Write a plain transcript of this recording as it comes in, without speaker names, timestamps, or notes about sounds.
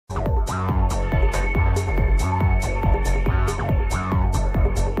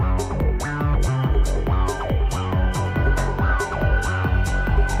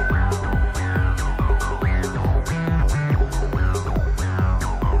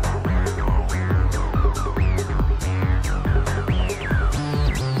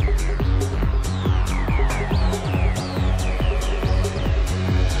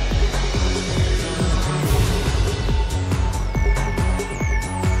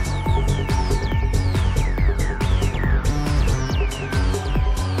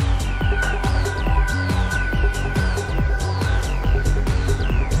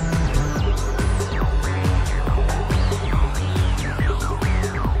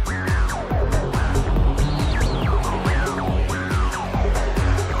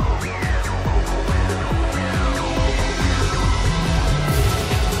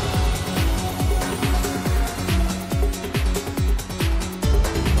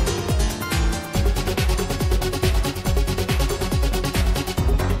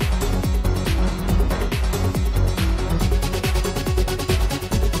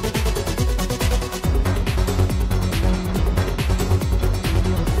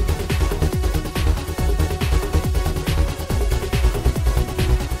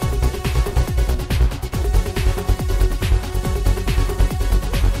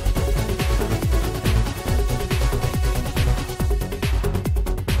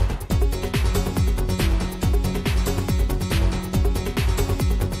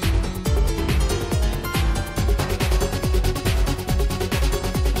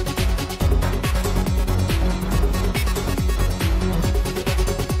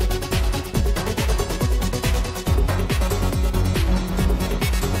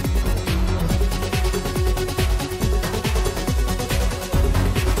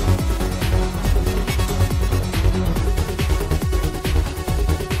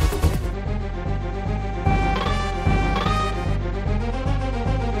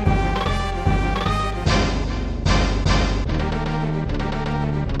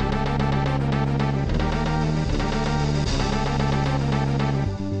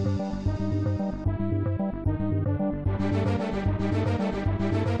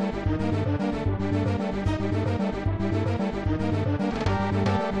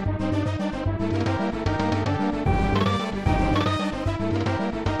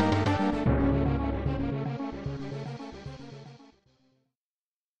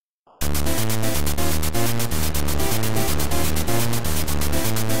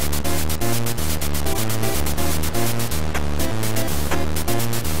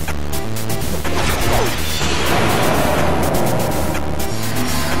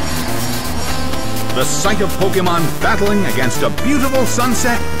The sight of Pokémon battling against a beautiful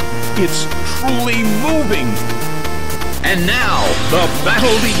sunset, it's truly moving. And now, the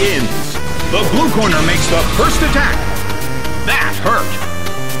battle begins. The blue corner makes the first attack. That hurt.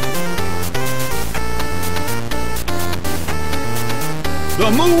 The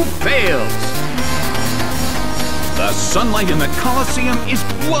move fails. The sunlight in the Colosseum is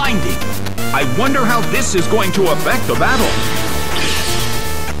blinding. I wonder how this is going to affect the battle.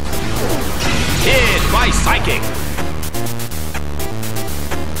 Hit by Psychic.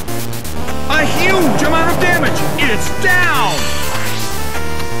 A huge amount of damage. It's down.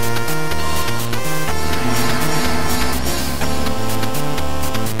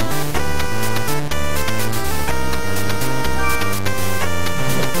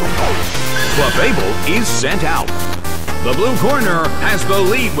 Clefable is sent out. The blue corner has the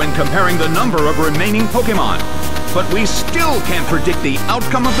lead when comparing the number of remaining Pokémon, but we still can't predict the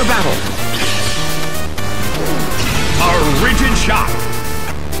outcome of the battle. A rigid shot.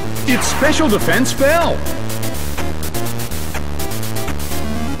 Its special defense fell.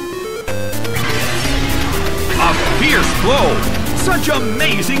 A fierce blow. Such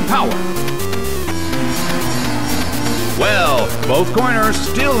amazing power. Well, both corners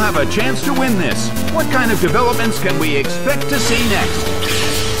still have a chance to win this. What kind of developments can we expect to see next?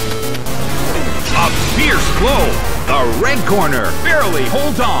 A fierce blow. The red corner barely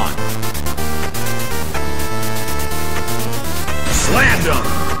holds on. Slammed him.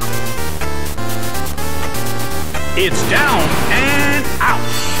 It's down and out.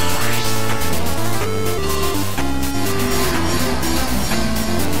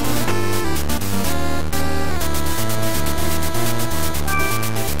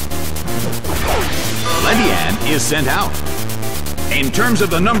 Ledian is sent out. In terms of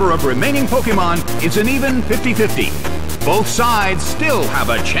the number of remaining Pokémon, it's an even 50-50. Both sides still have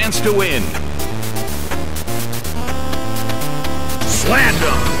a chance to win. Slammed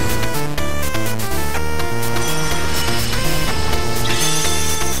him.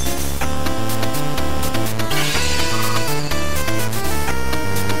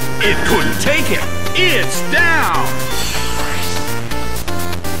 It couldn't take it. It's down.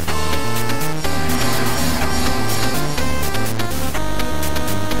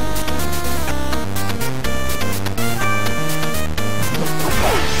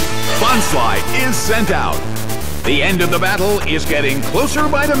 Bonsly is sent out. The end of the battle is getting closer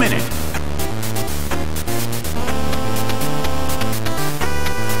by the minute.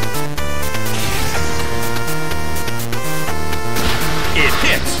 It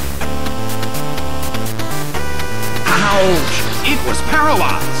hits. Ouch! It was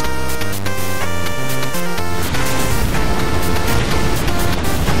paralyzed.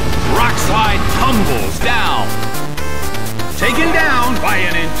 Rock Slide tumbles down. Taken down by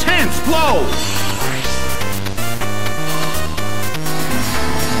an intense blow.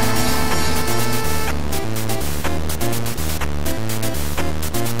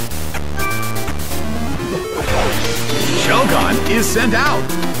 Shelgon is sent out.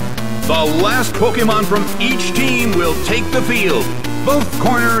 The last Pokémon from each team will take the field. Both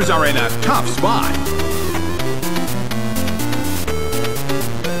corners are in a tough spot.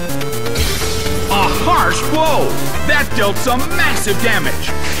 A harsh blow. That dealt some massive damage.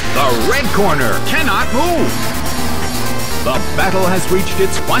 The red corner cannot move. The battle has reached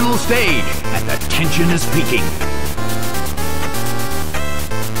its final stage, and the tension is peaking.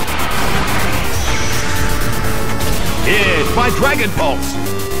 Hit by Dragon Pulse.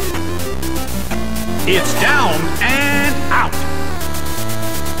 It's down and out.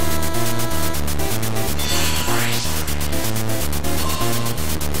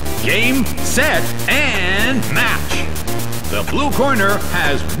 Game, set, and match. The blue corner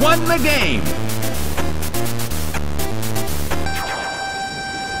has won the game.